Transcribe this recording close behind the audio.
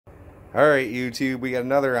Alright, YouTube, we got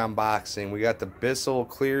another unboxing. We got the Bissell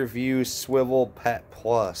CleanView Swivel Pet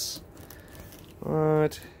Plus.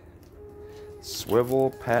 What? Swivel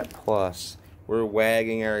Pet Plus. We're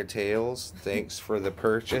wagging our tails. Thanks for the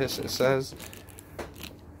purchase, it says.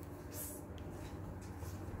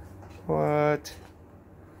 What?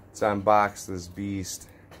 Let's unbox this beast.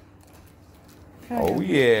 Oh,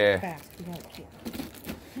 yeah.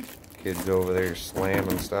 Kids over there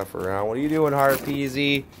slamming stuff around. What are you doing,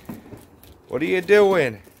 Harpeasy? What are you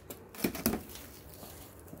doing?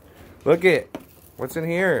 Look it. What's in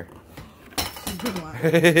here?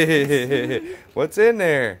 What's in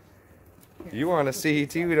there? You want to see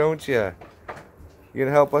too, don't you? You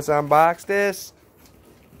gonna help us unbox this?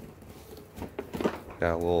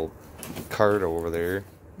 Got a little cart over there.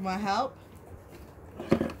 Want help?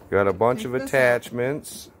 Got a bunch of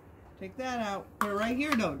attachments. Take that out. They're right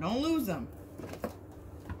here though. Don't lose them.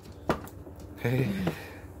 Can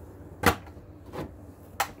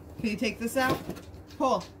you take this out?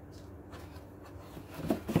 Pull.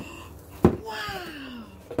 Wow.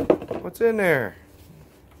 What's in there?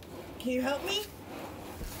 Can you help me?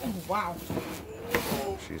 Oh, wow.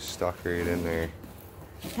 She's stuck right in there.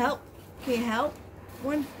 Help. Can you help?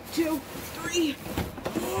 1, 2, 3.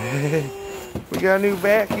 We got a new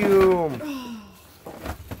vacuum.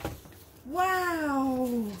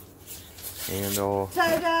 Wow. Handle.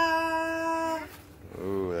 Ta-da!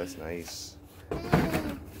 Ooh, that's nice.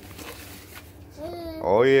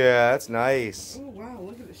 Oh yeah, that's nice. Oh wow,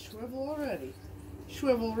 look at the swivel already.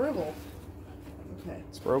 Swivel ribble. Okay.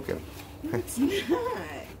 It's broken. It's not.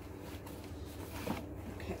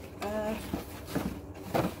 Okay. Oh.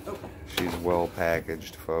 She's well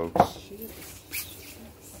packaged, folks. She is.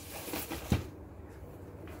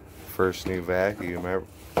 First new vacuum ever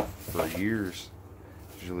for years.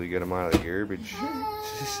 Usually get them out of the garbage.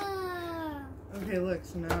 Okay, look,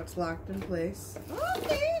 so now it's locked in place.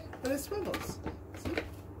 Okay, but it swivels. See?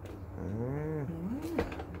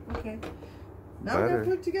 Okay. Now we're gonna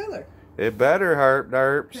put it together. It better,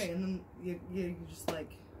 Harps. Okay, and then you just like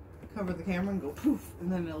cover the camera and go poof, and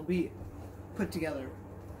then it'll be put together.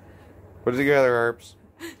 Put it together, Harps.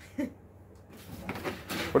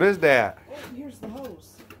 What is that? Oh, here's the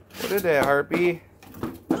hose. What is that, Harpy?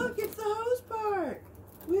 Look, it's the hose part.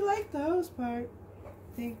 We like the hose part. I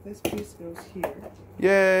think this piece goes here.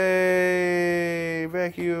 Yay!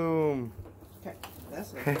 Vacuum. Okay,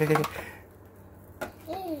 that's it.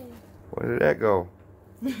 Where did that go?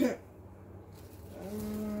 Okay,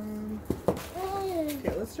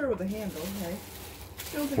 let's start with the handle, okay?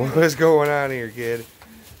 What is going on here, kid?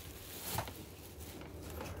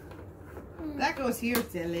 That goes here,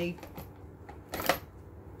 silly.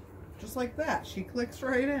 Just like that. She clicks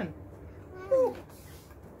right in. Ooh.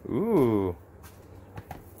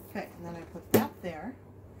 Okay, and then I put that there.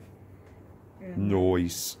 And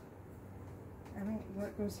Nice. I don't,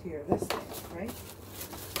 what goes here? This thing, right?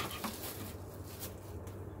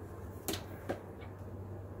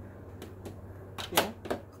 Yeah?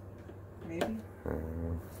 Maybe? I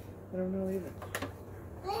don't know either.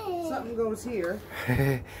 Something goes here.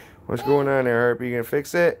 What's going on there, Harpy? You gonna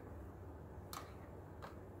fix it?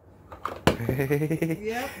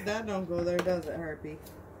 Yep, that don't go there, does it, Harpy?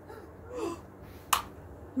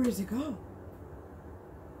 Where does it go?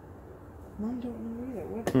 Mom don't know either.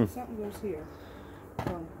 What? Something goes here.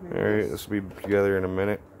 Oh, alright, this will be together in a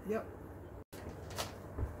minute. Yep.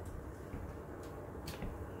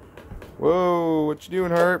 Whoa, what you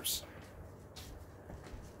doing, Harps?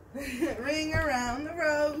 Ring around the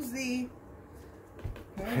rosy.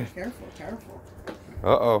 Oh, careful, careful.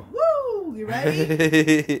 Uh-oh. Woo! You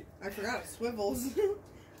ready? I forgot it swivels.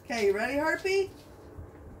 Okay, you ready, Harpy?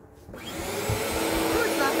 Ooh,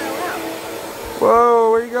 it's not that loud.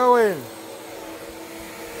 Whoa, where you going?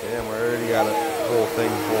 Damn, we already got a whole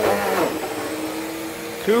thing full.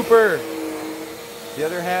 Cooper! The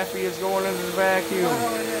other halfie is going into the vacuum.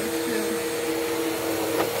 Oh, it is too.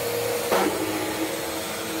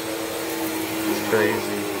 It's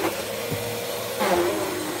crazy.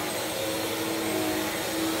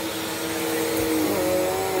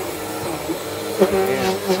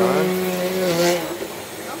 Damn, son.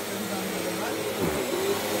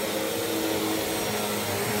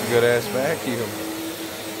 Good ass vacuum.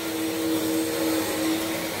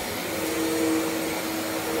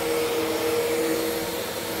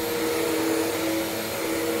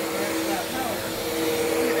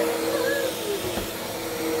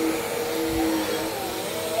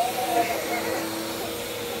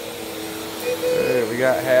 Hey, we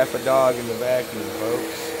got half a dog in the vacuum,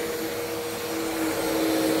 folks.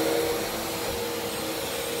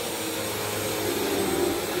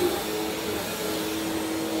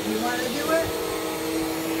 You want want to do it?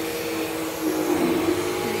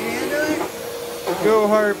 Can you handle it? Go,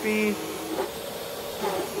 Harpy.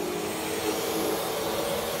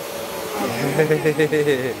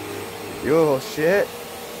 You little shit.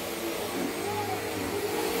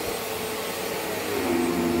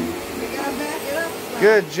 We gotta back it up. So.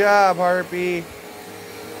 Good job, Harpy.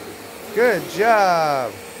 Good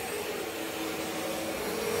job.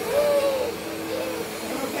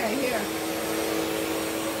 Okay, here.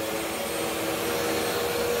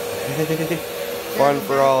 Fun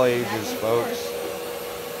for all ages, folks.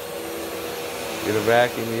 Get a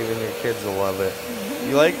vacuum, even your kids will love it.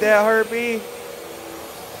 You like that, Harpy?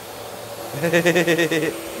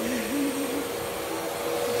 Good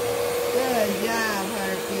job,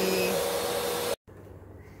 Harpy.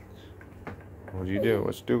 What'd you do?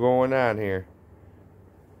 What's going on here?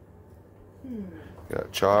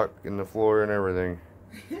 Got chalk in the floor and everything.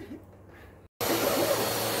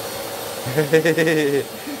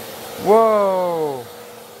 Whoa!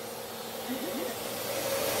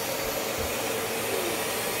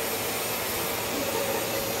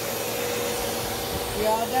 You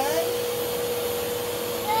all done?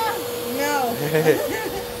 No.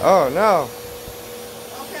 Oh no!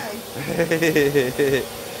 Okay.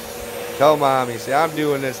 Tell mommy, say I'm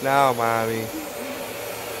doing this now, mommy. Are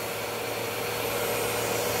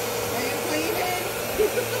you cleaning?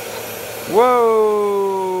 Whoa!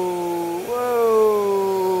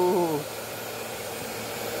 Whoa!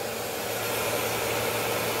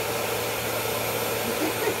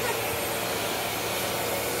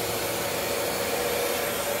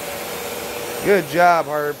 Good job,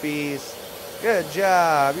 Harpies. Good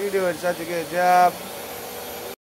job. You're doing such a good job.